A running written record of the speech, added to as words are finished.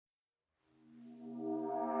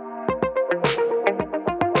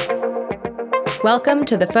Welcome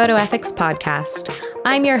to the Photo Ethics Podcast.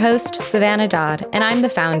 I'm your host, Savannah Dodd, and I'm the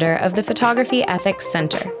founder of the Photography Ethics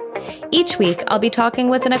Center. Each week, I'll be talking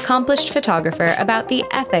with an accomplished photographer about the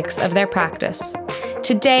ethics of their practice.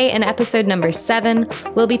 Today, in episode number 7,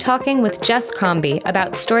 we'll be talking with Jess Crombie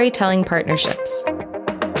about storytelling partnerships.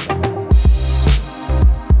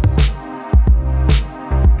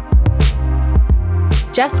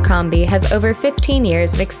 Jess Crombie has over 15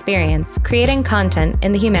 years of experience creating content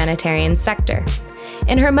in the humanitarian sector.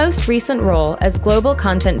 In her most recent role as Global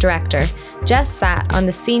Content Director, Jess sat on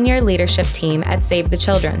the senior leadership team at Save the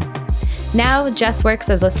Children. Now, Jess works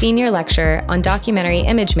as a senior lecturer on documentary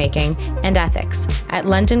image making and ethics at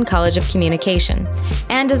London College of Communication,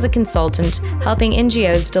 and as a consultant helping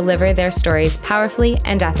NGOs deliver their stories powerfully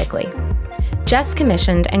and ethically. Jess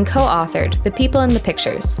commissioned and co-authored The People in the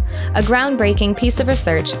Pictures, a groundbreaking piece of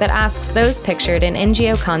research that asks those pictured in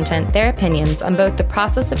NGO content their opinions on both the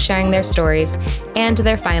process of sharing their stories and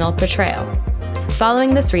their final portrayal.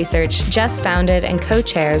 Following this research, Jess founded and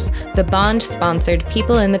co-chairs the Bond-sponsored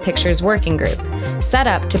People in the Pictures Working Group, set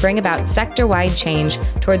up to bring about sector-wide change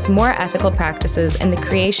towards more ethical practices in the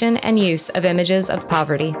creation and use of images of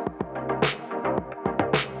poverty.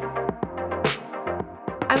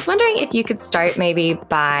 I was wondering if you could start maybe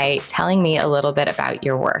by telling me a little bit about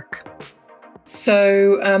your work.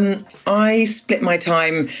 So I split my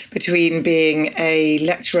time between being a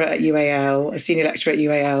lecturer at UAL, a senior lecturer at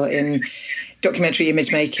UAL in documentary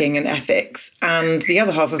image making and ethics. And the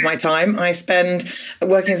other half of my time I spend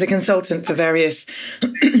working as a consultant for various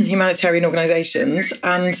humanitarian organisations.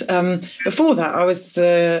 And before that, I was,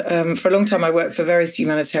 for a long time, I worked for various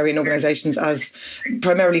humanitarian organisations as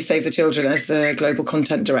primarily Save the Children as the global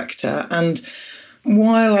content director. And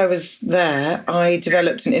while I was there, I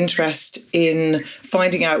developed an interest in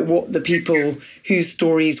finding out what the people whose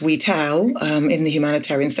stories we tell in the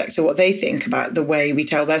humanitarian sector, what they think about the way we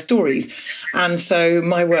tell their stories. And so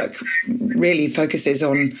my work really focuses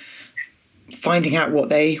on finding out what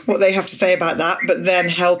they have to say about that, but then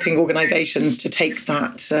helping organisations to take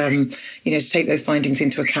that, to take those findings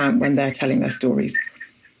into account when they're telling their stories.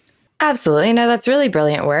 Absolutely. No, that's really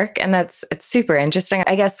brilliant work. And it's super interesting.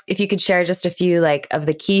 I guess if you could share just a few of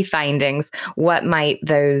the key findings, what might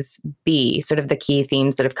those be, sort of the key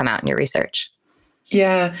themes that have come out in your research?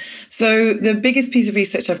 Yeah. So the biggest piece of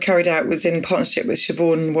research I've carried out was in partnership with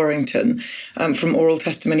Siobhan Warrington from Oral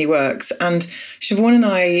Testimony Works. And Siobhan and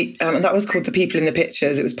I, and that was called The People in the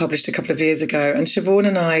Pictures. It was published a couple of years ago. And Siobhan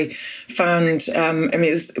and I found,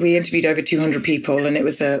 we interviewed over 200 people, and it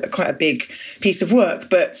was quite a big piece of work.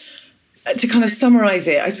 But to kind of summarize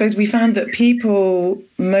it, I suppose we found that people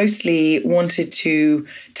mostly wanted to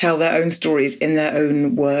tell their own stories in their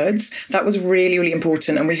own words. That was really, really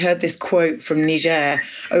important. And we heard this quote from Niger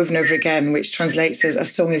over and over again, which translates as, "A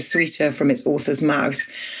song is sweeter from its author's mouth."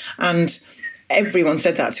 And everyone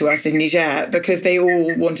said that to us in Niger because they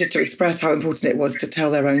all wanted to express how important it was to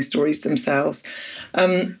tell their own stories themselves.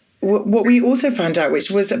 What we also found out,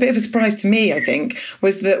 which was a bit of a surprise to me, I think,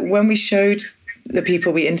 was that when we showed the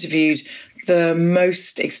people we interviewed the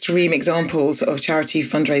most extreme examples of charity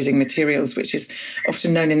fundraising materials, which is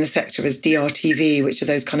often known in the sector as DRTV, which are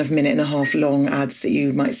those kind of minute and a half long ads that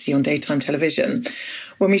you might see on daytime television.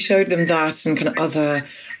 When we showed them that and kind of other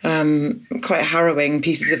quite harrowing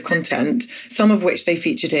pieces of content, some of which they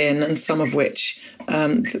featured in and some of which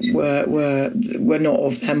were not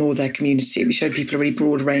of them or their community. We showed people a really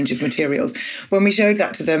broad range of materials. When we showed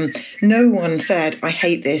that to them, no one said, "I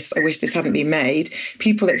hate this, I wish this hadn't been made."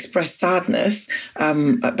 People expressed sadness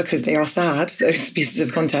because they are sad, those pieces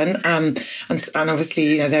of content. And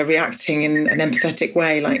obviously, they're reacting in an empathetic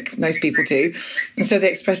way like most people do. And so they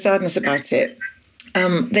expressed sadness about it.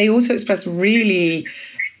 They also expressed really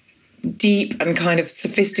deep and kind of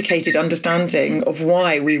sophisticated understanding of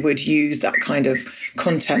why we would use that kind of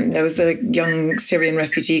content. There was a young Syrian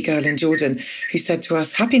refugee girl in Jordan who said to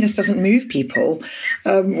us, "Happiness doesn't move people,"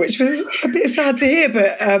 which was a bit sad to hear,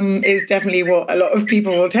 but is definitely what a lot of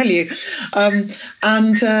people will tell you. But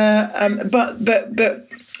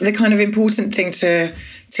the kind of important thing to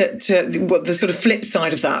what the sort of flip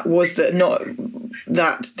side of that was that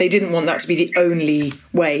they didn't want that to be the only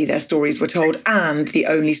way their stories were told and the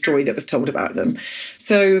only story that was told about them.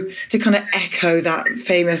 So to kind of echo that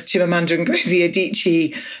famous Chimamanda Ngozi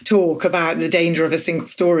Adichie talk about the danger of a single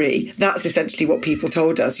story, that's essentially what people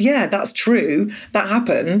told us. Yeah, that's true. That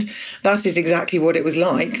happened. That is exactly what it was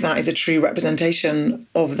like. That is a true representation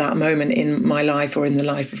of that moment in my life or in the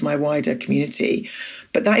life of my wider community.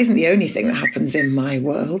 But that isn't the only thing that happens in my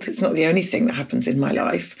world. It's not the only thing that happens in my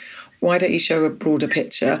life. Why don't you show a broader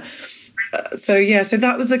picture? So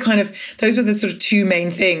that was those were the sort of two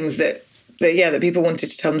main things that that people wanted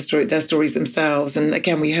to tell their stories themselves. And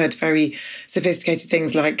again, we heard very sophisticated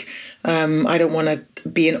things like, I don't want to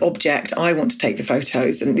be an object, I want to take the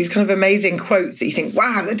photos. And these kind of amazing quotes that you think,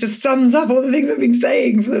 wow, that just sums up all the things I've been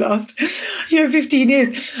saying for the last 15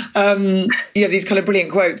 years. These kind of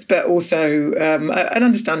brilliant quotes, but also an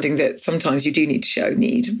understanding that sometimes you do need to show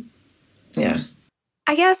need. Yeah.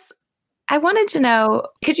 I guess I wanted to know,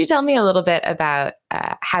 could you tell me a little bit about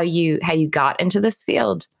how you got into this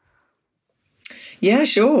field? Yeah,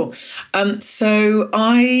 sure. So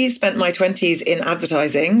I spent my 20s in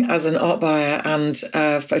advertising as an art buyer and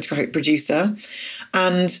photographic producer.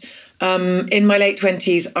 And in my late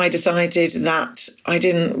 20s, I decided that I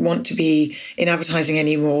didn't want to be in advertising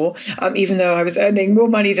anymore, even though I was earning more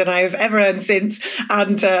money than I have ever earned since,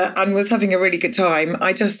 and was having a really good time.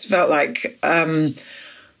 I just felt like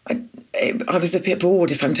I was a bit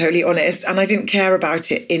bored, if I'm totally honest, and I didn't care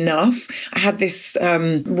about it enough. I had this,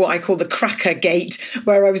 what I call the cracker gate,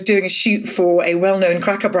 where I was doing a shoot for a well-known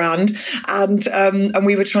cracker brand, and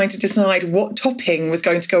we were trying to decide what topping was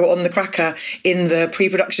going to go on the cracker in the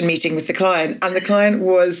pre-production meeting with the client, and the client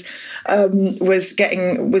was kind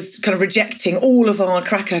of rejecting all of our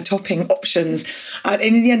cracker topping options. And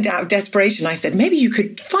in the end, out of desperation, I said, maybe you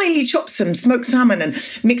could finely chop some smoked salmon and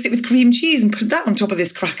mix it with cream cheese and put that on top of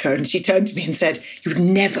this cracker. And she turned to me and said, you would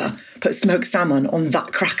never put smoked salmon on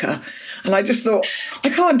that cracker. And I just thought, I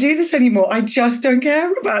can't do this anymore. I just don't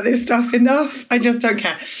care about this stuff enough. I just don't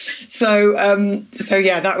care. So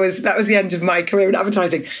yeah, that was the end of my career in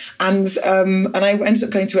advertising. And I ended up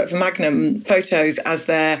going to work for Magnum Photos as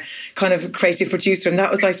their kind of creative producer. And that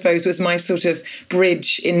was, I suppose, was my sort of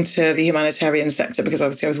bridge into the humanitarian sector, because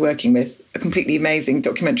obviously I was working with completely amazing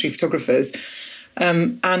documentary photographers.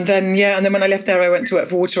 And then when I left there, I went to work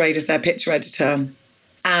for WaterAid as their picture editor.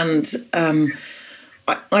 And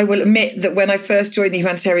I will admit that when I first joined the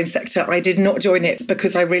humanitarian sector, I did not join it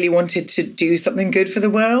because I really wanted to do something good for the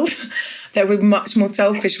world. There were much more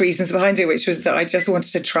selfish reasons behind it, which was that I just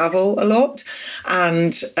wanted to travel a lot.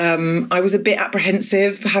 And I was a bit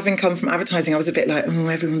apprehensive. Having come from advertising, I was a bit like, oh,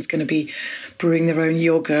 everyone's going to be brewing their own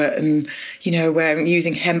yogurt and,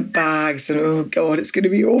 using hemp bags. And, oh, God, it's going to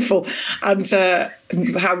be awful. And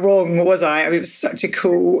how wrong was I? I mean, it was such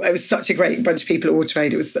a great bunch of people at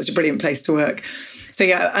WaterAid. It was such a brilliant place to work. So,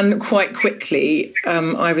 yeah, and quite quickly,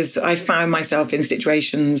 I found myself in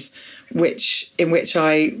situations in which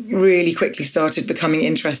I really quickly started becoming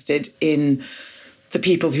interested in the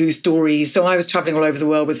people whose stories. So I was traveling all over the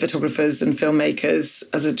world with photographers and filmmakers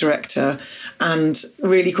as a director. And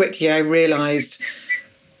really quickly, I realized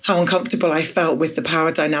how uncomfortable I felt with the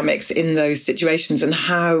power dynamics in those situations and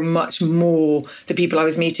how much more the people I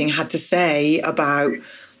was meeting had to say about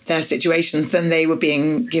their situations than they were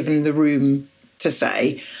being given the room to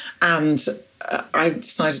say. And I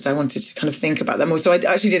decided I wanted to kind of think about them more. So I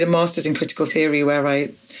actually did a master's in critical theory where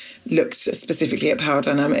I looked specifically at power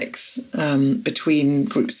dynamics between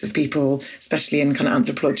groups of people, especially in kind of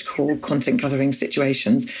anthropological content gathering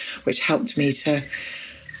situations, which helped me to,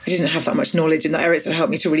 I didn't have that much knowledge in that area, so it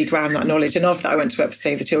helped me to really ground that knowledge. And after that, I went to work for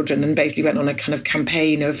Save the Children and basically went on a kind of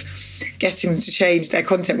campaign of getting them to change their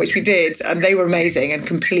content, which we did. And they were amazing and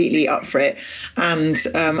completely up for it, and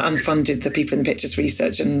funded the People in the Pictures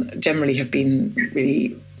research, and generally have been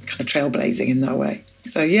really kind of trailblazing in that way.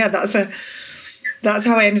 So yeah, that's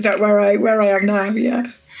how I ended up where I am now. Yeah.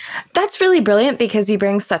 That's really brilliant because you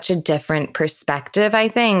bring such a different perspective, I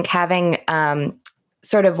think, having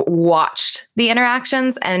sort of watched the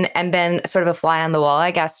interactions and been sort of a fly on the wall, I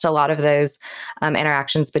guess, to a lot of those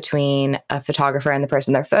interactions between a photographer and the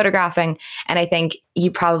person they're photographing. And I think you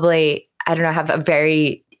probably, I don't know, have a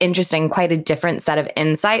very interesting, quite a different set of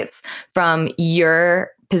insights from your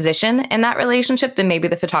position in that relationship than maybe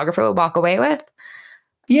the photographer would walk away with.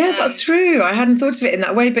 Yeah, that's true. I hadn't thought of it in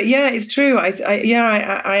that way, but yeah, it's true. I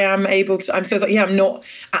am able to. I'm sort of like, I'm not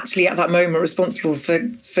actually at that moment responsible for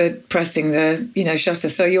pressing the shutter.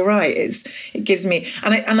 So you're right. It gives me,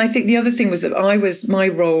 and I think the other thing was that my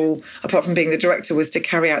role, apart from being the director, was to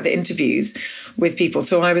carry out the interviews with people.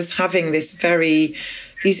 So I was having these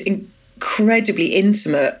incredibly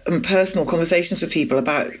intimate and personal conversations with people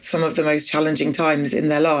about some of the most challenging times in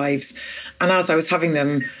their lives. And as I was having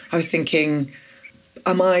them, I was thinking,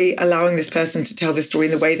 am I allowing this person to tell this story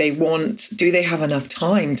in the way they want? Do they have enough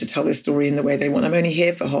time to tell this story in the way they want? I'm only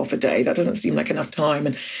here for half a day. That doesn't seem like enough time.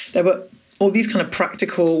 And there were all these kind of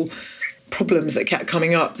practical problems that kept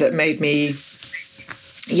coming up that made me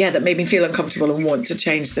feel uncomfortable and want to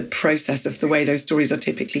change the process of the way those stories are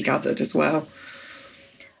typically gathered as well.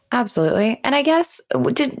 Absolutely. And I guess,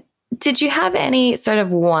 Did you have any sort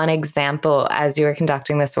of one example as you were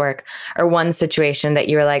conducting this work, or one situation that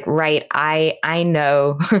you were like, right, I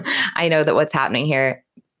know, I know that what's happening here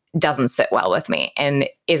doesn't sit well with me and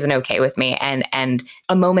isn't okay with me, and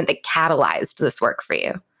a moment that catalyzed this work for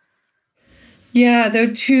you? Yeah, there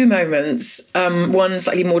were two moments, one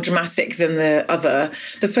slightly more dramatic than the other.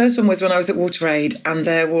 The first one was when I was at WaterAid, and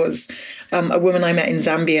there was a woman I met in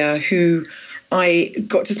Zambia who I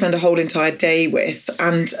got to spend a whole entire day with.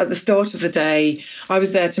 And at the start of the day, I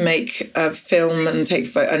was there to make a film and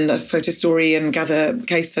take a photo story and gather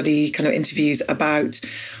case study kind of interviews about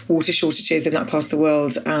water shortages in that part of the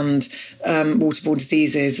world, and waterborne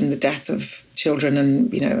diseases and the death of children,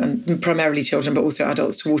 and primarily children, but also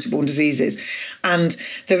adults, to waterborne diseases. And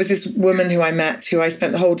there was this woman who I met who I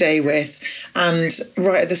spent the whole day with. And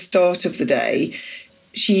right at the start of the day,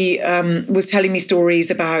 she was telling me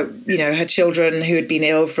stories about, her children who had been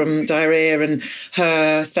ill from diarrhea, and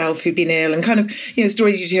herself who'd been ill, and kind of,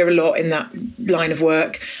 stories you'd hear a lot in that line of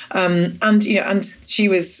work. And she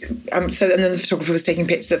was, and then the photographer was taking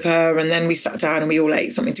pictures of her, and then we sat down and we all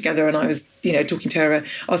ate something together, and I was, talking to her,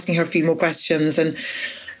 asking her a few more questions. And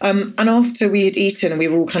after we had eaten and we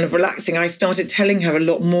were all kind of relaxing, I started telling her a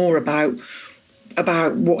lot more about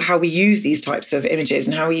how we use these types of images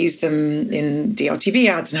and how we use them in DRTV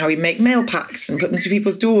ads and how we make mail packs and put them through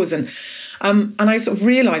people's doors. And I sort of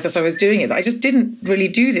realised as I was doing it that I just didn't really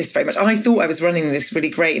do this very much. I thought I was running this really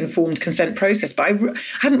great informed consent process, but I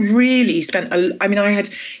hadn't really spent. I had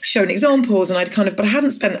shown examples, and but I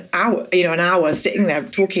hadn't spent an hour sitting there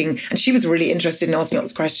talking. And she was really interested in asking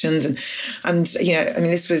lots of questions. And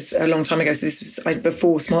this was a long time ago, so this was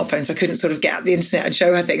before smartphones, so I couldn't sort of get at the internet and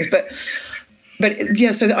show her things, But yeah,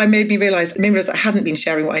 so that made me realise I hadn't been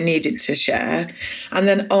sharing what I needed to share. And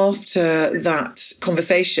then after that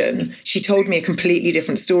conversation, she told me a completely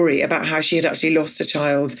different story about how she had actually lost a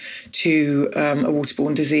child to a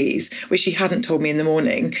waterborne disease, which she hadn't told me in the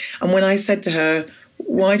morning. And when I said to her,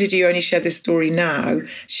 why did you only share this story now?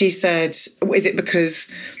 She said, is it because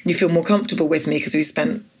you feel more comfortable with me because we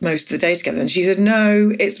spent most of the day together? And she said,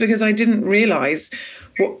 no, it's because I didn't realise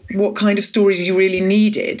what kind of stories you really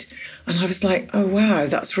needed. And I was like, oh, wow,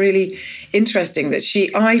 that's really interesting that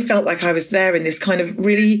I felt like I was there in this kind of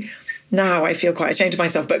really, now I feel quite ashamed of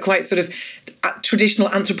myself, but quite sort of traditional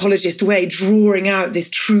anthropologist way, drawing out this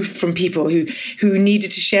truth from people who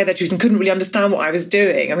needed to share their truth and couldn't really understand what I was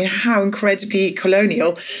doing. I mean, how incredibly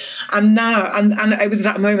colonial. And now, and it was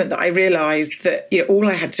that moment that I realised that all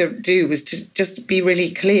I had to do was to just be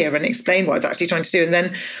really clear and explain what I was actually trying to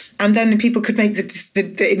do, and then people could make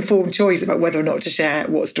the informed choice about whether or not to share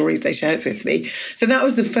what stories they shared with me. So that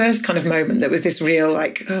was the first kind of moment that was this real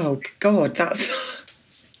like, oh God, that's.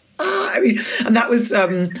 And that was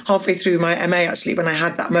halfway through my MA, actually, when I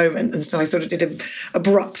had that moment. And so I sort of did an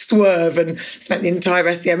abrupt swerve and spent the entire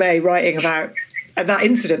rest of the MA writing about that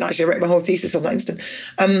incident. Actually, I wrote my whole thesis on that incident.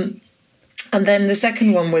 And then the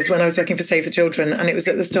second one was when I was working for Save the Children, and it was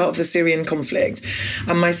at the start of the Syrian conflict.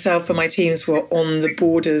 And myself and my teams were on the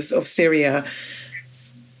borders of Syria,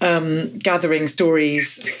 gathering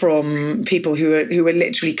stories from people who were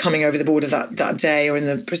literally coming over the border that day or in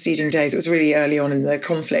the preceding days. It was really early on in the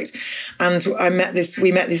conflict. And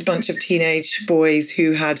we met this bunch of teenage boys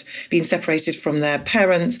who had been separated from their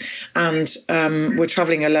parents and were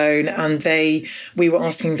travelling alone. And we were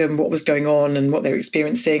asking them what was going on and what they were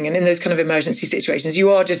experiencing. And in those kind of emergency situations, you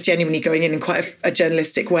are just genuinely going in quite a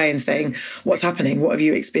journalistic way and saying, what's happening? What have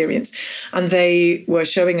you experienced? And they were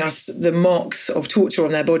showing us the marks of torture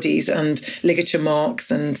on their bodies and ligature marks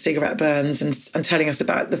and cigarette burns, and telling us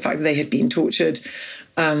about the fact that they had been tortured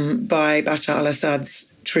by Bashar al-Assad's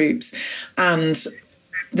troops. And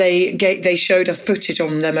they showed us footage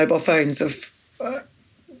on their mobile phones of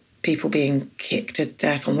people being kicked to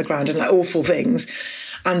death on the ground and like awful things.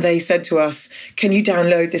 And they said to us, can you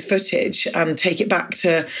download this footage and take it back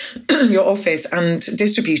to your office and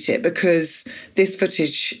distribute it? Because this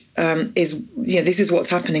footage this is what's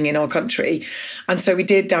happening in our country. And so we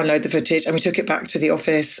did download the footage and we took it back to the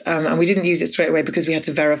office, and we didn't use it straight away because we had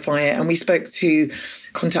to verify it. And we spoke to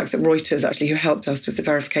contacts at Reuters, actually, who helped us with the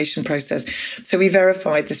verification process. So we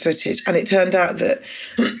verified this footage, and it turned out that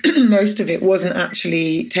most of it wasn't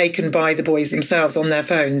actually taken by the boys themselves on their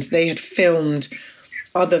phones. They had filmed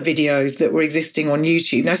other videos that were existing on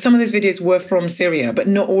YouTube. Now, some of those videos were from Syria, but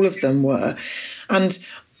not all of them were. And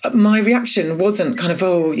my reaction wasn't kind of,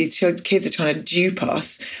 oh, these kids are trying to dupe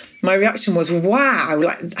us. My reaction was, wow,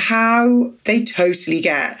 like how they totally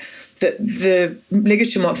get that the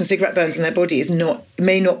ligature marks and cigarette burns on their body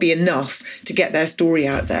may not be enough to get their story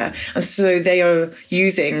out there. And so they are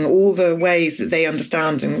using all the ways that they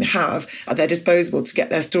understand and have at their disposal to get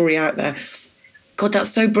their story out there. God,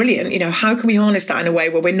 that's so brilliant. How can we harness that in a way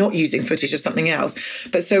where we're not using footage of something else,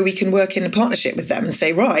 but so we can work in a partnership with them and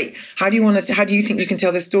say, right, how do you think you can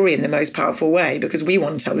tell this story in the most powerful way? Because we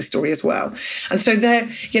want to tell the story as well. And so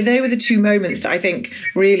they were the two moments that I think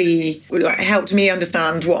really helped me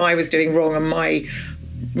understand what I was doing wrong and my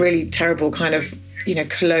really terrible kind of,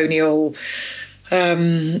 colonial,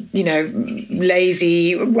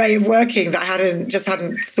 lazy way of working that I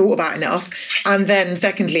hadn't thought about enough. And then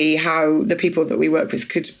secondly, how the people that we work with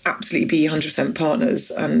could absolutely be 100%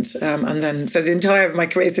 partners. And then, so the entire of my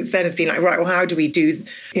career since then has been like, right, well, how do we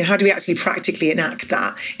actually practically enact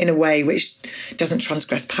that in a way which doesn't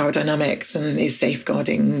transgress power dynamics and is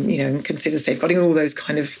safeguarding, and considers safeguarding all those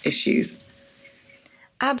kind of issues.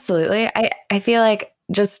 Absolutely. I feel like,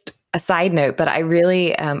 just a side note, but I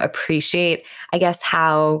really appreciate, I guess,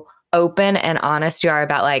 how open and honest you are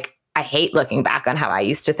about I hate looking back on how I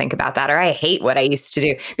used to think about that, or I hate what I used to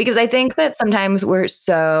do, because I think that sometimes we're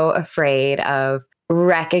so afraid of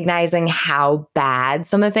recognizing how bad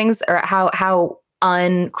some of the things, or how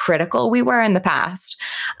uncritical we were in the past.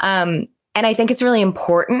 And I think it's really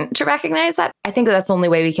important to recognize that. I think that's the only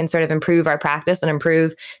way we can sort of improve our practice and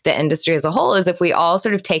improve the industry as a whole, is if we all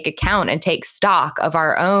sort of take account and take stock of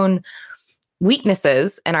our own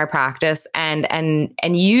weaknesses in our practice and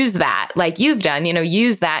use that, like you've done,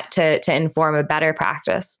 use that to inform a better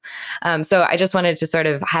practice. So I just wanted to sort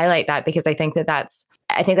of highlight that, because I think that's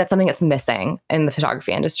something that's missing in the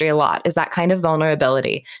photography industry a lot, is that kind of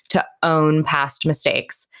vulnerability to own past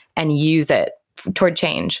mistakes and use it toward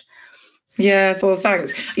change. Yeah, well,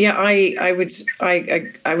 thanks. Yeah, I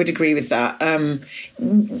would agree with that.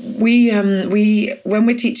 We when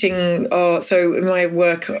we're teaching, so in my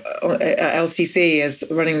work at LCC as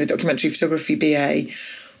running the documentary photography BA,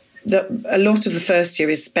 a lot of the first year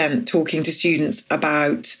is spent talking to students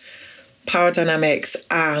about power dynamics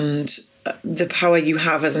and the power you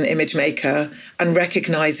have as an image maker, and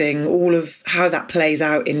recognizing all of how that plays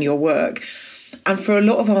out in your work. And for a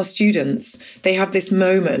lot of our students, they have this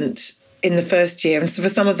moment in the first year, and so for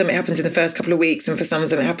some of them it happens in the first couple of weeks, and for some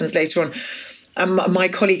of them it happens later on. My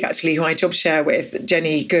colleague, actually, who I job share with,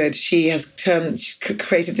 Jenny Good, she has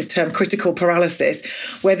created this term critical paralysis,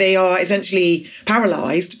 where they are essentially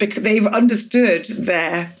paralysed because they've understood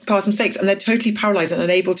their past mistakes and they're totally paralysed and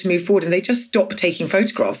unable to move forward, and they just stop taking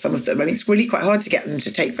photographs, some of them. I mean, it's really quite hard to get them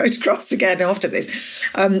to take photographs again after this,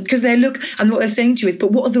 because they look, and what they're saying to you is,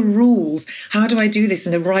 but what are the rules? How do I do this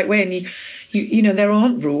in the right way? And you know, there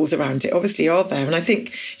aren't rules around it, obviously, are there? And I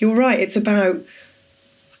think you're right. It's about,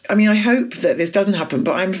 I mean, I hope that this doesn't happen,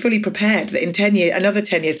 but I'm fully prepared that in another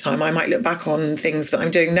 10 years' time, I might look back on things that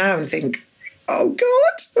I'm doing now and think, oh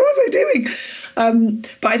God, what was I doing?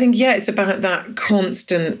 But I think, yeah, it's about that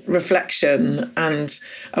constant reflection and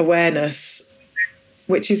awareness,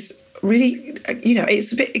 which is really, you know,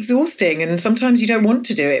 it's a bit exhausting, and sometimes you don't want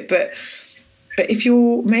to do it. But if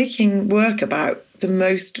you're making work about the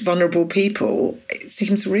most vulnerable people, it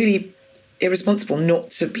seems really irresponsible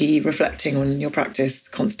not to be reflecting on your practice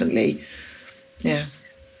constantly. Yeah,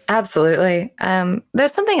 absolutely.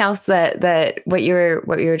 There's something else that what you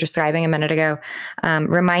were describing a minute ago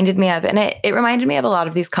reminded me of, and it reminded me of a lot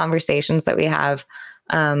of these conversations that we have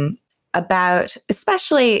about,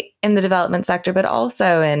 especially in the development sector, but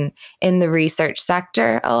also in the research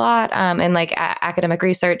sector a lot, in like academic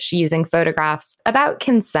research using photographs, about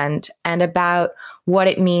consent and about what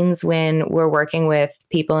it means when we're working with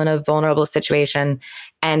people in a vulnerable situation,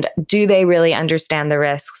 and do they really understand the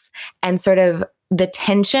risks, and sort of the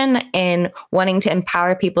tension in wanting to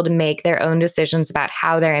empower people to make their own decisions about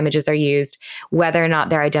how their images are used, whether or not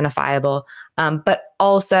they're identifiable, but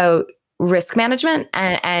also risk management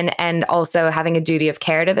and also having a duty of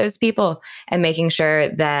care to those people and making sure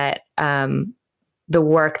that the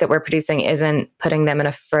work that we're producing isn't putting them in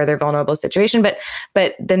a further vulnerable situation. But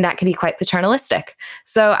then that can be quite paternalistic.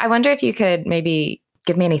 So I wonder if you could maybe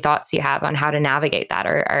give me any thoughts you have on how to navigate that,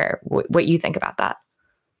 or what you think about that.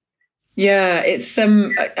 Yeah, it's I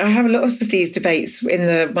have lots of these debates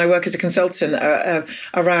in my work as a consultant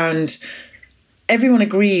around. Everyone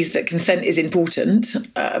agrees that consent is important.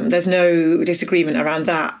 There's no disagreement around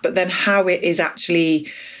that. But then how it is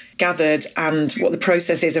actually gathered and what the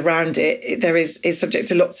process is around it, there is subject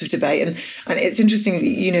to lots of debate. And it's interesting,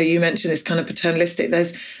 you know, you mentioned this kind of paternalistic.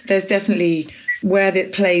 There's definitely where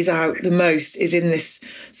it plays out the most is in this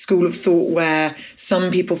school of thought where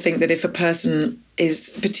some people think that if a person is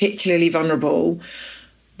particularly vulnerable,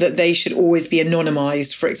 that they should always be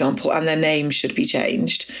anonymized, for example, and their name should be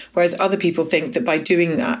changed. Whereas other people think that by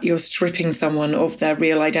doing that, you're stripping someone of their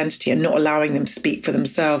real identity and not allowing them to speak for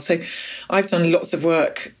themselves. So I've done lots of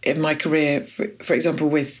work in my career, for example,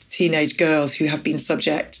 with teenage girls who have been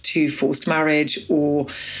subject to forced marriage or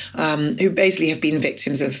who basically have been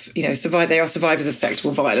victims of, they are survivors of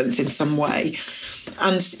sexual violence in some way.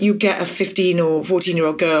 And you get a 15 or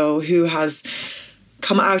 14-year-old girl who has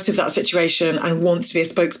come out of that situation and wants to be a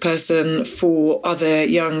spokesperson for other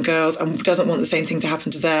young girls and doesn't want the same thing to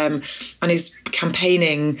happen to them, and is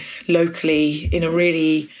campaigning locally in a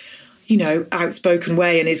really, outspoken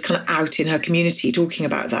way, and is kind of out in her community talking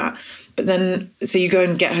about that. But then, so you go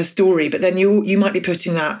and get her story, but then you might be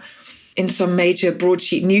putting that in some major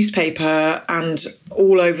broadsheet newspaper and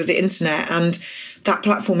all over the internet, and that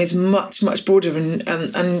platform is much, much broader. And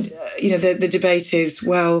the debate is,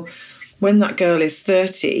 well, when that girl is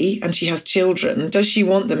 30 and she has children, does she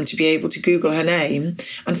want them to be able to Google her name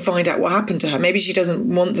and find out what happened to her? Maybe she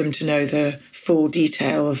doesn't want them to know the full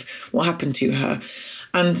detail of what happened to her.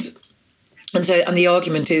 And the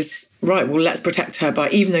argument is, right, well, let's protect her by,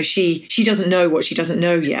 even though she doesn't know what she doesn't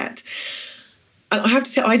know yet. And I have to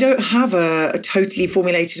say, I don't have a totally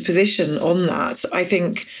formulated position on that. I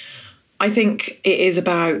think it is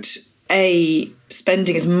about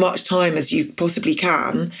spending as much time as you possibly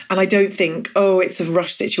can. And I don't think, it's a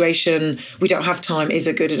rush situation, we don't have time, is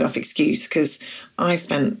a good enough excuse, because I've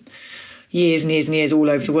spent years and years and years all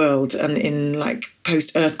over the world and in like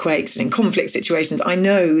post-earthquakes and in conflict situations. I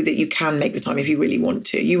know that you can make the time if you really want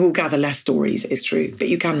to. You will gather less stories, it's true, but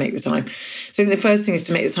you can make the time. So the first thing is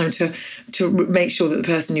to make the time to make sure that the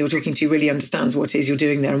person you're talking to really understands what it is you're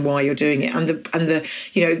doing there and why you're doing it. And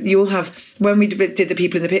you'll have, when we did the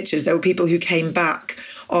people in the pictures, there were people who came back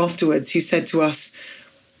afterwards who said to us,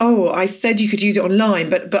 I said you could use it online,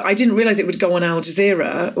 but I didn't realise it would go on Al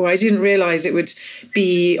Jazeera, or I didn't realise it would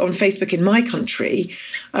be on Facebook in my country.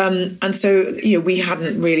 And so, we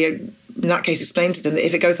hadn't really, in that case, explained to them that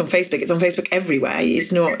if it goes on Facebook, it's on Facebook everywhere.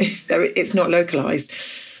 It's not localised.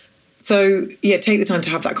 So, take the time to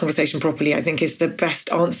have that conversation properly, I think, is the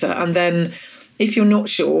best answer. And then if you're not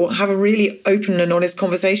sure, have a really open and honest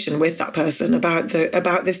conversation with that person about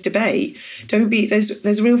this debate.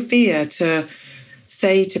 There's real fear to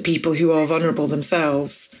say to people who are vulnerable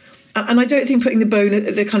themselves. And I don't think putting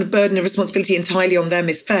the kind of burden of responsibility entirely on them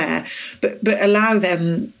is fair, but allow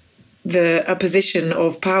them a position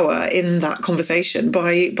of power in that conversation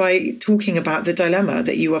by talking about the dilemma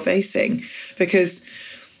that you are facing, because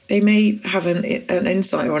they may have an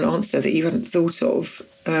insight or an answer that you hadn't thought of.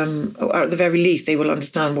 Or at the very least, they will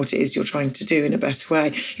understand what it is you're trying to do in a better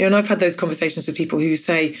way. And I've had those conversations with people who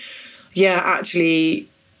say, actually,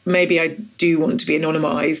 maybe I do want to be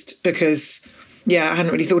anonymised because, I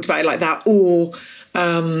hadn't really thought about it like that. Or,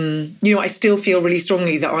 I still feel really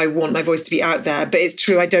strongly that I want my voice to be out there. But it's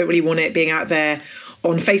true, I don't really want it being out there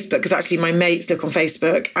on Facebook, because actually my mates look on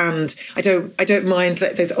Facebook, and I don't mind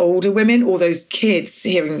like those older women or those kids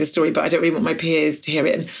hearing the story, but I don't really want my peers to hear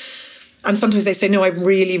it. And sometimes they say, no, I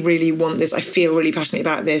really, really want this. I feel really passionate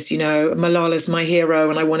about this. Malala's my hero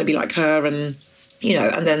and I want to be like her. And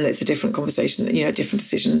and then it's a different conversation, a different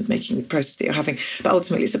decision-making process that you're having. But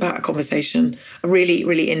ultimately, it's about a conversation, a really,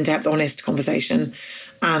 really in-depth, honest conversation,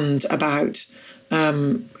 and about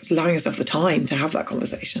allowing yourself the time to have that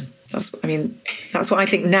conversation. That's what I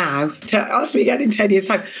think now. To ask me again in 10 years'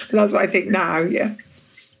 time, but that's what I think now, yeah.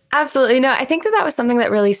 Absolutely. No, I think that was something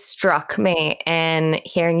that really struck me in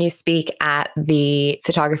hearing you speak at the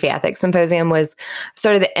Photography Ethics Symposium, was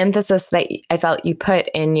sort of the emphasis that I felt you put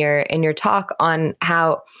in your talk on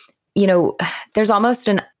how, there's almost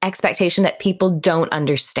an expectation that people don't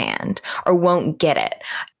understand or won't get it.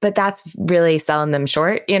 But that's really selling them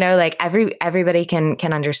short. Like everybody can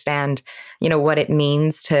understand, what it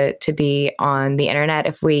means to be on the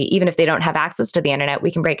internet. Even if they don't have access to the internet,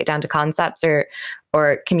 we can break it down to concepts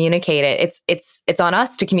or communicate it. It's on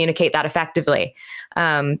us to communicate that effectively.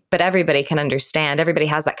 But everybody can understand. Everybody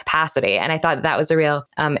has that capacity. And I thought that was a real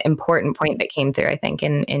important point that came through, I think,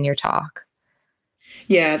 in your talk.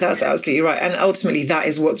 Yeah, that's absolutely right. And ultimately, that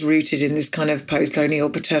is what's rooted in this kind of post-colonial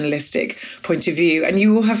paternalistic point of view. And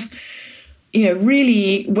you will have,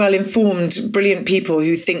 really well-informed, brilliant people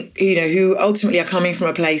who think, who ultimately are coming from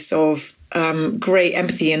a place of great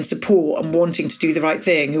empathy and support and wanting to do the right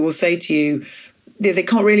thing, who will say to you, they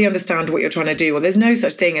can't really understand what you're trying to do, or there's no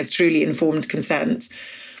such thing as truly informed consent.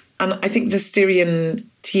 And I think the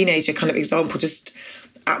Syrian teenager kind of example just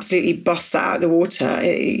absolutely busts that out of the water.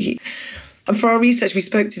 And for our research, we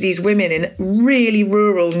spoke to these women in really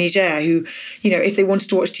rural Niger who, if they wanted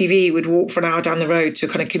to watch TV, would walk for an hour down the road to a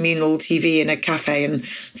kind of communal TV in a cafe and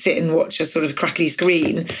sit and watch a sort of crackly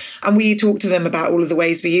screen. And we talked to them about all of the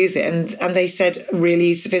ways we use it. And they said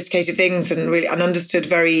really sophisticated things and understood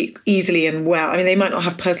very easily and well. I mean, they might not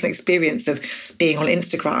have personal experience of being on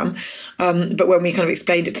Instagram, but when we kind of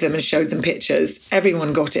explained it to them and showed them pictures,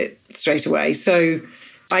 everyone got it straight away. So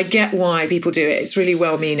I get why people do it. It's really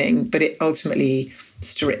well-meaning, but it ultimately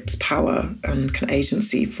strips power and kind of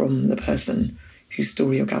agency from the person whose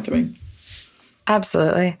story you're gathering.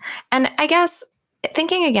 Absolutely. And I guess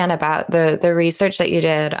thinking again about the research that you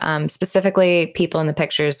did, specifically people in the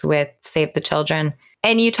pictures with Save the Children,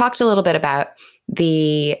 and you talked a little bit about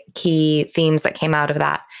the key themes that came out of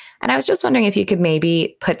that. And I was just wondering if you could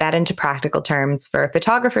maybe put that into practical terms for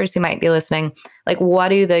photographers who might be listening. Like, what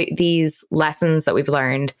do these lessons that we've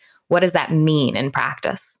learned, what does that mean in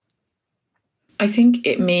practice? I think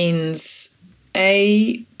it means,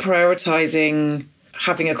 prioritizing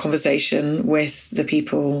having a conversation with the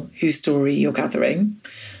people whose story you're gathering.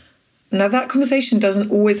 Now, that conversation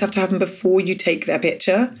doesn't always have to happen before you take their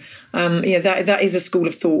picture. That is a school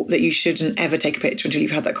of thought that you shouldn't ever take a picture until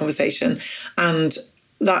you've had that conversation. And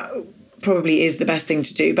that probably is the best thing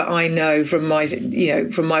to do. But I know from my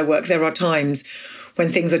work, there are times when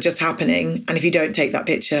things are just happening. And if you don't take that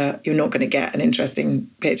picture, you're not going to get an interesting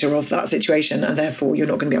picture of that situation. And therefore, you're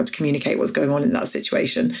not going to be able to communicate what's going on in that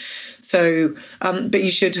situation. So, but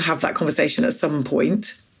you should have that conversation at some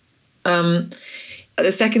point.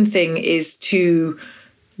 The second thing is to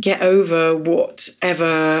get over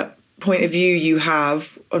whatever point of view you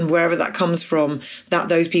have and wherever that comes from, that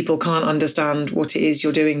those people can't understand what it is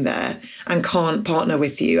you're doing there and can't partner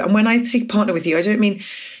with you. And when I say partner with you, I don't mean,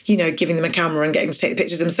 giving them a camera and getting to take the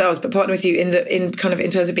pictures themselves, but partner with you in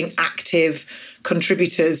terms of being active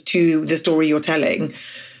contributors to the story you're telling.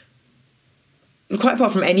 Quite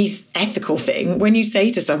apart from any ethical thing, when you say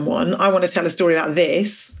to someone, I want to tell a story about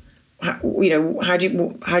this, how do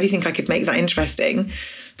you think I could make that interesting?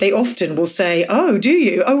 They often will say, oh, do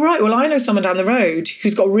you? Oh, right. Well, I know someone down the road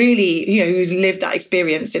who's got really, who's lived that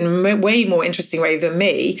experience in a way more interesting way than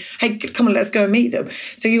me. Hey, come on, let's go and meet them.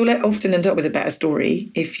 So you'll often end up with a better story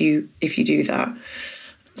if you do that.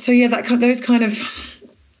 So yeah, I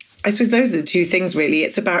suppose those are the two things really.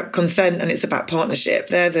 It's about consent and it's about partnership.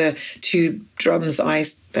 They're the two drums that I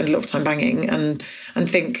spend a lot of time banging and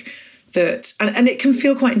think that, and it can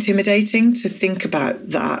feel quite intimidating to think about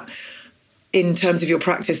that in terms of your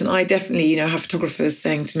practice. And I definitely, have photographers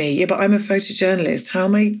saying to me, yeah, but I'm a photojournalist. How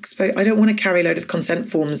am I I don't want to carry a load of consent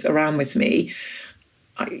forms around with me.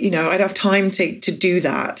 I'd have time to do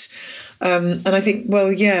that. And I think,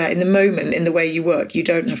 well, yeah, in the moment, in the way you work, you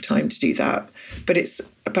don't have time to do that. But it's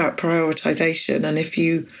about prioritization. And if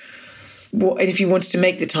you wanted to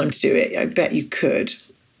make the time to do it, I bet you could.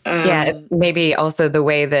 It's maybe also the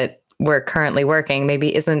way that we're currently working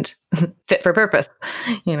maybe isn't fit for purpose,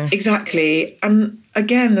 Exactly. And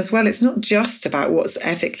again, as well, it's not just about what's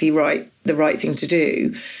ethically the right thing to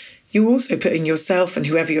do. You're also putting yourself and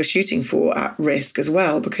whoever you're shooting for at risk as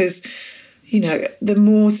well, because, the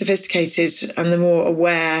more sophisticated and the more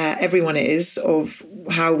aware everyone is of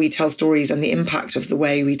how we tell stories and the impact of the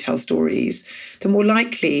way we tell stories, the more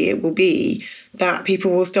likely it will be that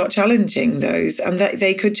people will start challenging those, and that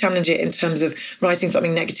they could challenge it in terms of writing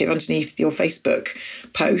something negative underneath your Facebook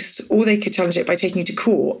post, or they could challenge it by taking you to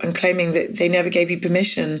court and claiming that they never gave you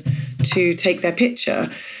permission to take their picture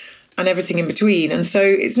and everything in between. And so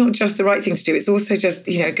it's not just the right thing to do, it's also just,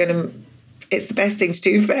 it's the best thing to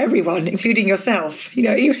do for everyone, including yourself.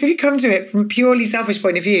 Even if you come to it from a purely selfish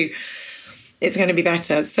point of view, it's going to be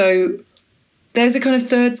better. So there's a kind of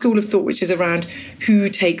third school of thought, which is around who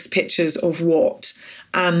takes pictures of what.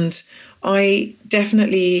 And I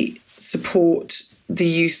definitely support the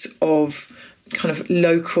use of kind of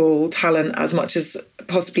local talent as much as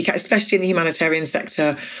possibly can, especially in the humanitarian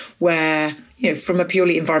sector, where, from a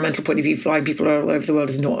purely environmental point of view, flying people all over the world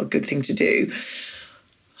is not a good thing to do.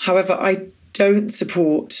 However, I don't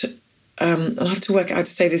support, I'll have to work out how to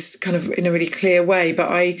say this kind of in a really clear way, but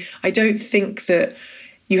I don't think that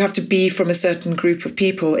you have to be from a certain group of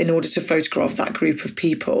people in order to photograph that group of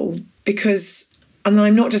people. And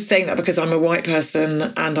I'm not just saying that because I'm a white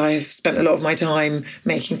person and I've spent a lot of my time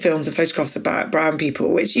making films and photographs about brown people,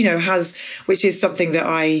 which is something that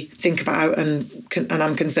I think about and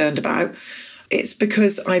I'm concerned about. It's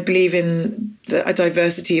because I believe in a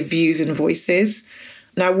diversity of views and voices.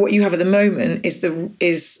 Now, what you have at the moment is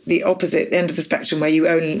the opposite end of the spectrum, where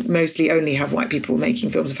you mostly only have white people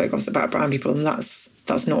making films and photographs about brown people, and that's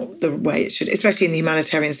that's not the way it should, especially in the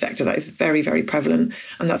humanitarian sector. That is very, very prevalent,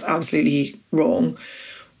 and that's absolutely wrong.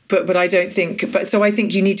 But I don't think, so I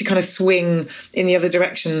think you need to kind of swing in the other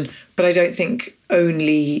direction. But I don't think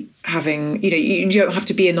only having, you don't have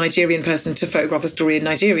to be a Nigerian person to photograph a story in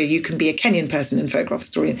Nigeria. You can be a Kenyan person and photograph a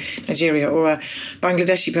story in Nigeria, or a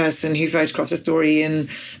Bangladeshi person who photographs a story in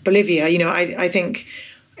Bolivia. I think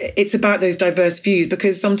it's about those diverse views,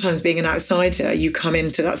 because sometimes being an outsider, you come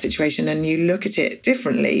into that situation and you look at it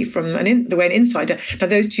differently from the way an insider. Now,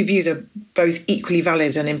 those two views are both equally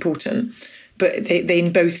valid and important, but they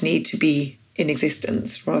both need to be in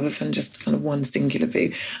existence rather than just kind of one singular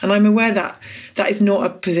view. And I'm aware that that is not a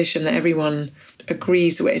position that everyone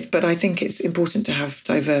agrees with, but I think it's important to have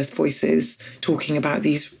diverse voices talking about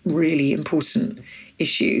these really important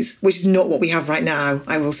issues, which is not what we have right now,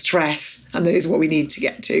 I will stress, and that is what we need to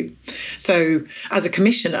get to. So as a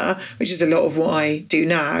commissioner, which is a lot of what I do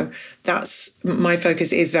now, that's my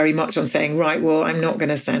focus is very much on saying, right, well, I'm not going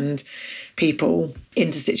to send people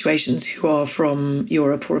into situations who are from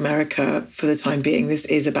Europe or America for the time being. This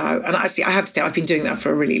is about, and actually I have to say, I've been doing that for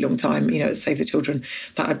a really long time, at Save the Children.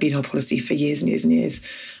 That had been our policy for years and years and years,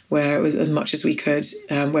 where it was as much as we could,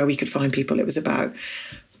 where we could find people. It was about,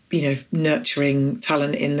 nurturing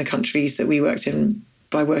talent in the countries that we worked in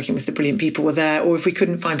by working with the brilliant people were there. Or if we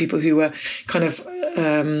couldn't find people who were kind of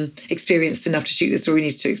experienced enough to shoot the story we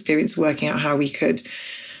needed to experience, working out how we could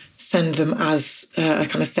send them as a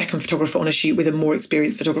kind of second photographer on a shoot with a more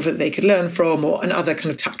experienced photographer that they could learn from, and other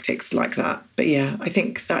kind of tactics like that. But yeah, I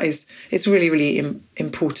think it's really, really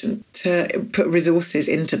important to put resources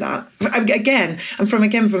into that. Again, from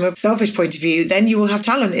a selfish point of view, then you will have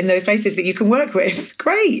talent in those places that you can work with.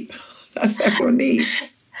 Great. That's what everyone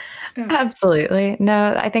needs. Yeah. Absolutely.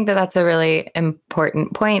 No, I think that's a really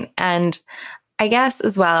important point. And I guess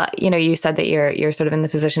as well, you said that you're sort of in the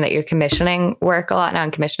position that you're commissioning work a lot now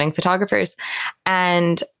and commissioning photographers.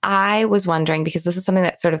 And I was wondering, because this is something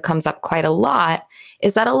that sort of comes up quite a lot,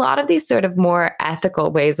 is that a lot of these sort of more ethical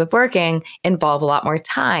ways of working involve a lot more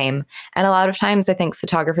time. And a lot of times I think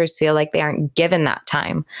photographers feel like they aren't given that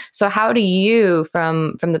time. So how do you,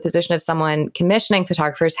 from the position of someone commissioning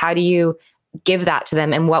photographers, how do you give that to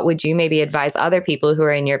them? And what would you maybe advise other people who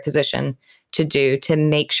are in your position to do to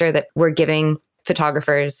make sure that we're giving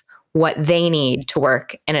photographers what they need to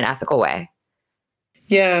work in an ethical way?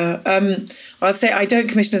 Yeah, I'll say I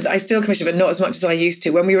still commission, but not as much as I used to.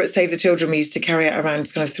 When we were at Save the Children, we used to carry out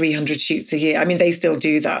around kind of 300 shoots a year. I mean, they still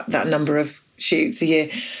do that number of shoots a year.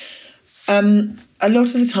 A lot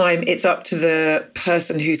of the time, it's up to the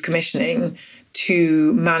person who's commissioning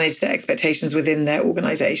to manage their expectations within their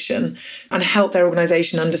organisation and help their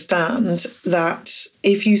organisation understand that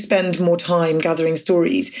if you spend more time gathering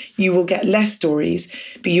stories, you will get less stories,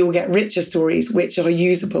 but you will get richer stories which are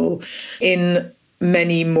usable in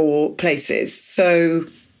many more places. So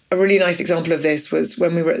a really nice example of this was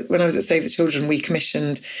when I was at Save the Children, we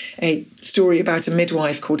commissioned a story about a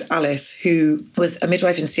midwife called Alice, who was a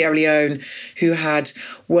midwife in Sierra Leone, who had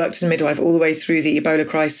worked as a midwife all the way through the Ebola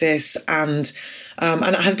crisis, and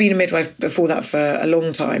had been a midwife before that for a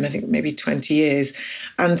long time, I think maybe 20 years.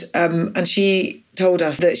 And she told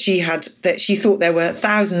us that she thought there were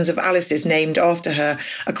thousands of Alices named after her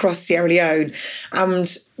across Sierra Leone.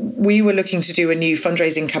 And we were looking to do a new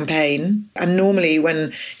fundraising campaign. And normally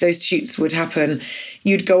when those shoots would happen,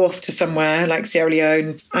 you'd go off to somewhere like Sierra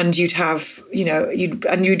Leone and you'd have, you'd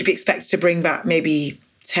be expected to bring back maybe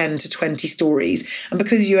 10 to 20 stories. And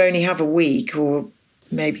because you only have a week or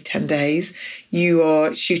maybe 10 days, you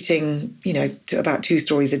are shooting, to about 2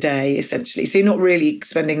 stories a day, essentially. So you're not really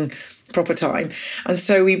spending proper time. And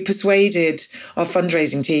so we persuaded our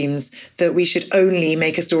fundraising teams that we should only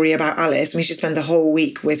make a story about Alice, and we should spend the whole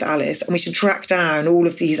week with Alice, and we should track down all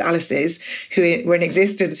of these Alices who were in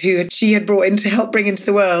existence, who she had brought in to help bring into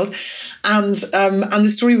the world. And the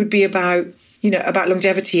story would be about about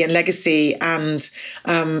longevity and legacy and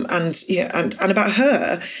about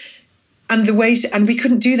her. And we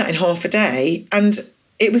couldn't do that in half a day. And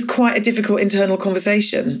it was quite a difficult internal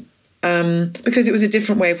conversation because it was a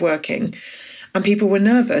different way of working. And people were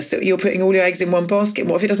nervous that you're putting all your eggs in one basket. And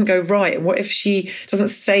what if it doesn't go right? And what if she doesn't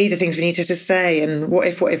say the things we need her to say? And what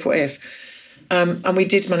if? And we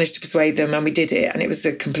did manage to persuade them, and we did it. And it was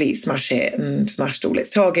a complete smash hit and smashed all its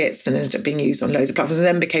targets and ended up being used on loads of platforms and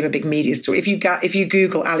then became a big media story. If you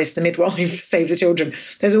Google Alice the Midwife, Save the Children,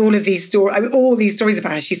 there's all of these stories, all these stories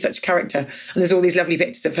about her. She's such a character. And there's all these lovely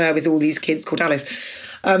pictures of her with all these kids called Alice.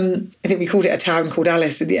 I think we called it a town called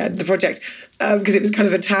Alice in the end, the project, because it was kind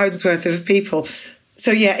of a town's worth of people.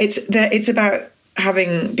 So yeah, it's about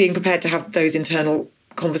being prepared to have those internal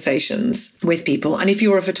conversations with people. And if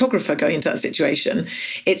you're a photographer going into that situation,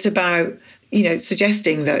 it's about,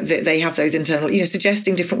 suggesting that they have those internal,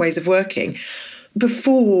 suggesting different ways of working.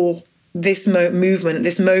 Before this movement,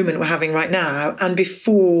 this moment we're having right now, and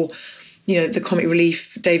before, the Comic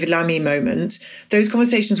Relief David Lammy moment, those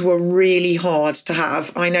conversations were really hard to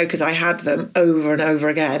have. I know, because I had them over and over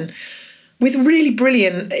again with really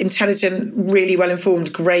brilliant, intelligent, really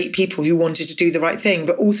well-informed, great people who wanted to do the right thing,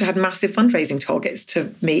 but also had massive fundraising targets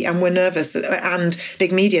to meet, and were nervous and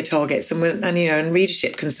big media targets, and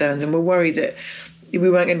readership concerns, and were worried that we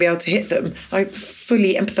weren't going to be able to hit them. I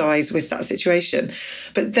fully empathise with that situation.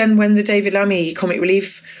 But then when the David Lammy Comic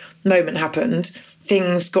Relief moment happened,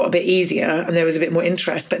 things got a bit easier and there was a bit more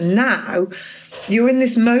interest. But now you're in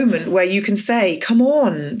this moment where you can say, come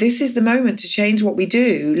on, this is the moment to change what we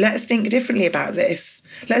do. Let's think differently about this.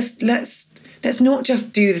 Let's not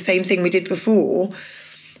just do the same thing we did before.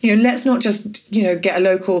 Let's not just, get a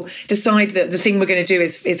local, decide that the thing we're going to do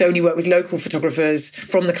is only work with local photographers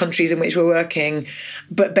from the countries in which we're working,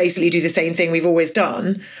 but basically do the same thing we've always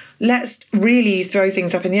done. Let's really throw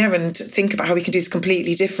things up in the air and think about how we can do this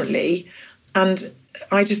completely differently. And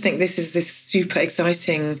I just think this is this super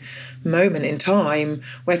exciting moment in time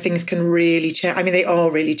where things can really change. I mean, they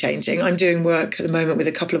are really changing. I'm doing work at the moment with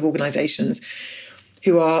a couple of organisations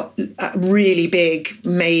who are really big,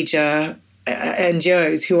 major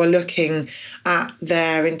NGOs who are looking at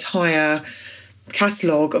their entire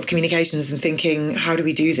catalogue of communications and thinking, how do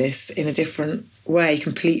we do this in a different way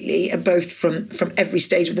completely, both from every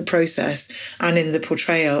stage of the process and in the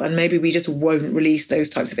portrayal. And maybe we just won't release those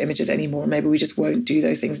types of images anymore. Maybe we just won't do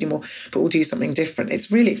those things anymore, but we'll do something different.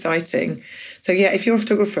 It's really exciting. So yeah, if you're a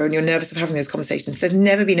photographer and you're nervous of having those conversations, there's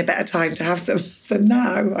never been a better time to have them than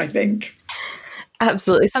now, I think.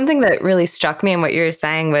 Absolutely. Something that really struck me in what you were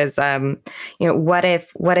saying was,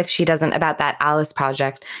 what if she doesn't, about that Alice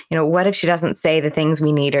project, what if she doesn't say the things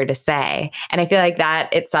we need her to say? And I feel like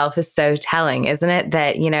that itself is so telling, isn't it?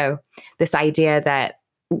 That, this idea that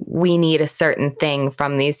we need a certain thing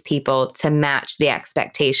from these people to match the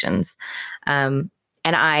expectations. And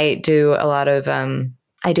I do a lot of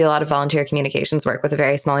volunteer communications work with a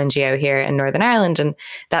very small NGO here in Northern Ireland. And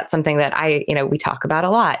that's something that we talk about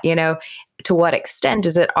a lot. To what extent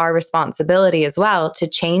is it our responsibility as well to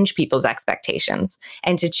change people's expectations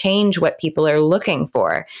and to change what people are looking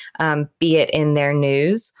for, be it in their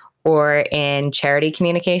news or in charity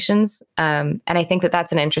communications? And I think that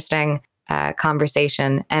that's an interesting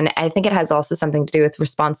conversation. And I think it has also something to do with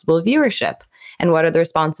responsible viewership and what are the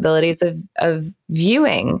responsibilities of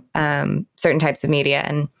viewing certain types of media.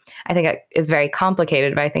 And I think it is very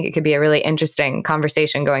complicated, but I think it could be a really interesting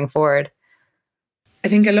conversation going forward. I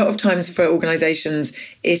think a lot of times for organisations,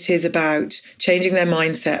 it is about changing their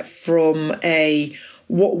mindset from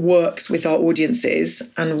what works with our audiences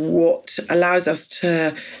and what allows us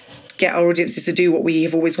to get our audiences to do what we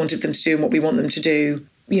have always wanted them to do and what we want them to do.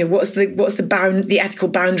 What's the ethical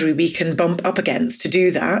boundary we can bump up against to do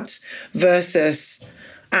that, versus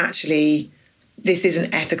actually this is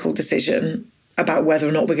an ethical decision about whether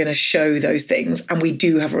or not we're going to show those things, and we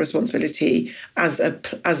do have a responsibility as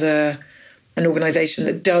an organisation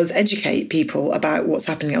that does educate people about what's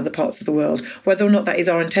happening in other parts of the world. Whether or not that is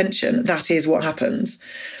our intention, that is what happens.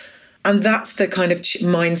 And that's the kind of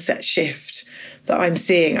mindset shift that I'm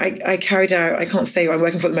seeing. I carried out, I can't say who I'm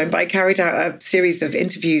working for at the moment, but I carried out a series of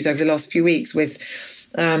interviews over the last few weeks with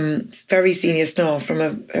very senior staff from a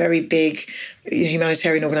very big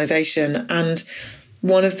humanitarian organisation. And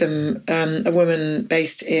one of them, a woman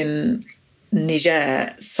based in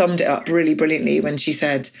Niger, summed it up really brilliantly when she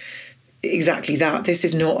said, exactly that. This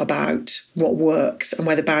is not about what works and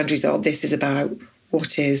where the boundaries are. This is about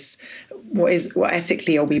what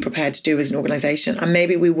ethically are we prepared to do as an organisation, and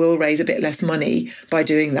maybe we will raise a bit less money by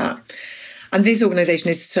doing that. And this organisation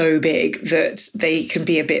is so big that they can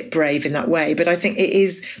be a bit brave in that way. But I think it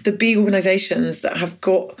is the big organisations that have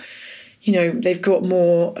got, they've got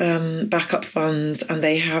more backup funds and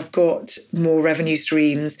they have got more revenue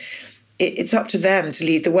streams. It's up to them to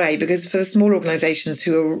lead the way, because for the small organisations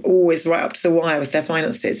who are always right up to the wire with their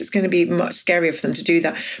finances, it's going to be much scarier for them to do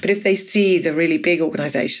that. But if they see the really big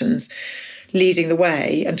organisations leading the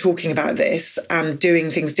way and talking about this and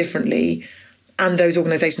doing things differently, and those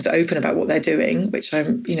organisations are open about what they're doing, which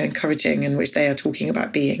I'm encouraging, and which they are talking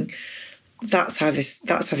about being, that's how this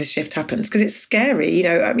shift happens. Because it's scary,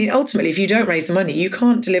 ultimately if you don't raise the money, you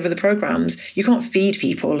can't deliver the programmes, you can't feed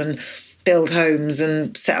people and build homes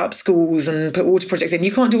and set up schools and put water projects in.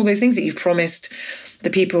 You can't do all those things that you've promised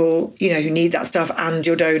the people, who need that stuff, and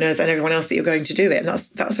your donors and everyone else that you're going to do it. And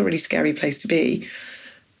that's a really scary place to be.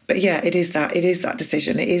 But yeah, it is that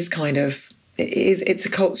decision. It it's a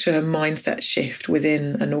culture mindset shift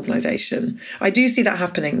within an organisation. I do see that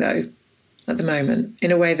happening though at the moment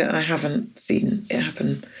in a way that I haven't seen it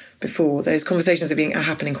happen before. Those conversations are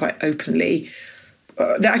happening quite openly.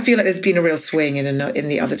 I feel like there's been a real swing in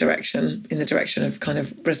the other direction, in the direction of kind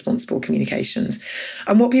of responsible communications.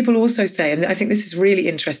 And what people also say, and I think this is really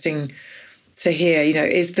interesting to hear,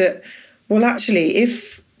 is that, well, actually,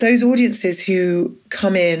 if those audiences who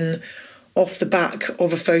come in off the back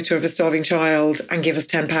of a photo of a starving child and give us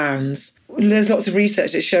 £10, there's lots of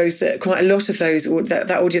research that shows that quite a lot of those, that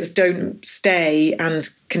audience don't stay and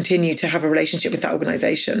continue to have a relationship with that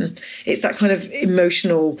organisation. It's that kind of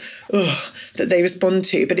emotional that they respond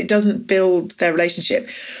to, but it doesn't build their relationship.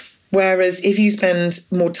 Whereas if you spend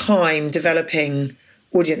more time developing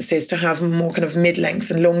audiences to have more kind of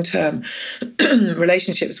mid-length and long-term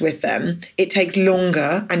relationships with them, it takes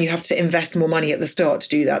longer and you have to invest more money at the start to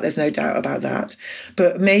do that. There's no doubt about that.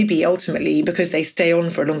 But maybe ultimately, because they stay on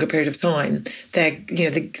for a longer period of time, they're,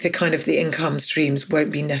 the kind of the income streams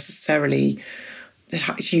won't be necessarily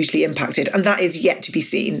hugely impacted. And that is yet to be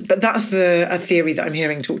seen. But that's a theory that I'm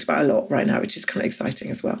hearing talked about a lot right now, which is kind of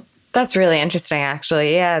exciting as well. That's really interesting,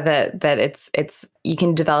 actually. Yeah, that it's you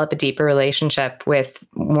can develop a deeper relationship with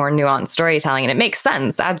more nuanced storytelling, and it makes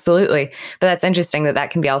sense, absolutely. But that's interesting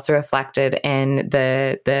that can be also reflected in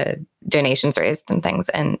the donations raised and things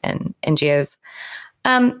and NGOs.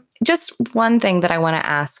 Just one thing that I want to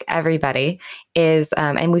ask everybody is,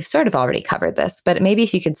 and we've sort of already covered this, but maybe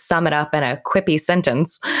if you could sum it up in a quippy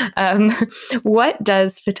sentence, what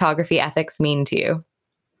does photography ethics mean to you?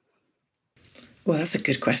 Well, that's a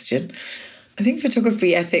good question. I think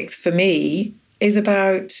photography ethics for me is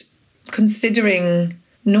about considering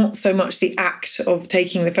not so much the act of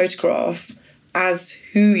taking the photograph as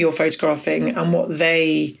who you're photographing and what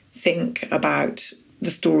they think about the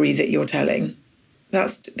story that you're telling.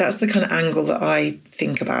 That's the kind of angle that I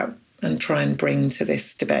think about and try and bring to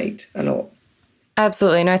this debate a lot.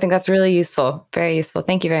 Absolutely. No, I think that's really useful. Very useful.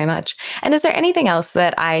 Thank you very much. And is there anything else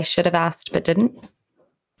that I should have asked but didn't?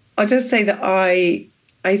 I'll just say that I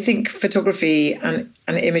think photography and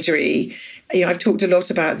imagery, I've talked a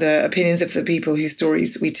lot about the opinions of the people whose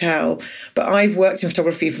stories we tell, but I've worked in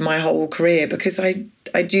photography for my whole career because I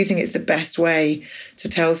do think it's the best way to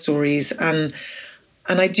tell stories. And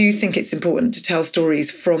I do think it's important to tell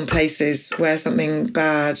stories from places where something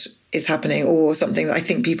bad is happening or something that I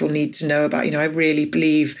think people need to know about. I really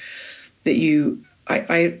believe that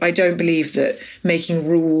I don't believe that making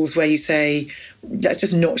rules where you say, let's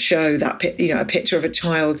just not show that, a picture of a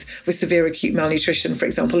child with severe acute malnutrition, for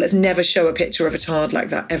example. Let's never show a picture of a child like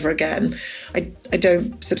that ever again. I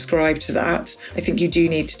don't subscribe to that. I think you do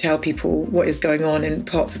need to tell people what is going on in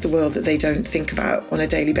parts of the world that they don't think about on a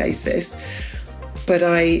daily basis. But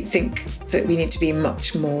I think that we need to be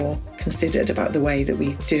much more considered about the way that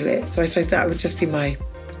we do it. So I suppose that would just be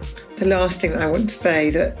the last thing that I want to say,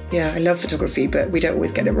 that, I love photography, but we don't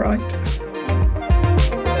always get it right.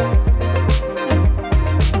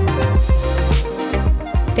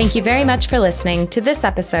 Thank you very much for listening to this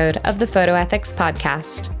episode of the Photo Ethics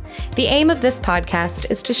Podcast. The aim of this podcast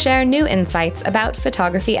is to share new insights about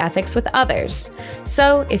photography ethics with others.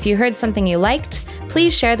 So if you heard something you liked,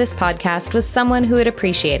 please share this podcast with someone who would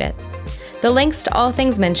appreciate it. The links to all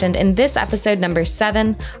things mentioned in this episode number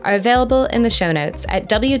 7 are available in the show notes at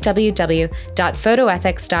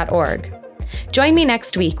www.photoethics.org. Join me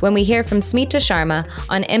next week when we hear from Smita Sharma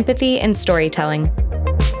on empathy and storytelling.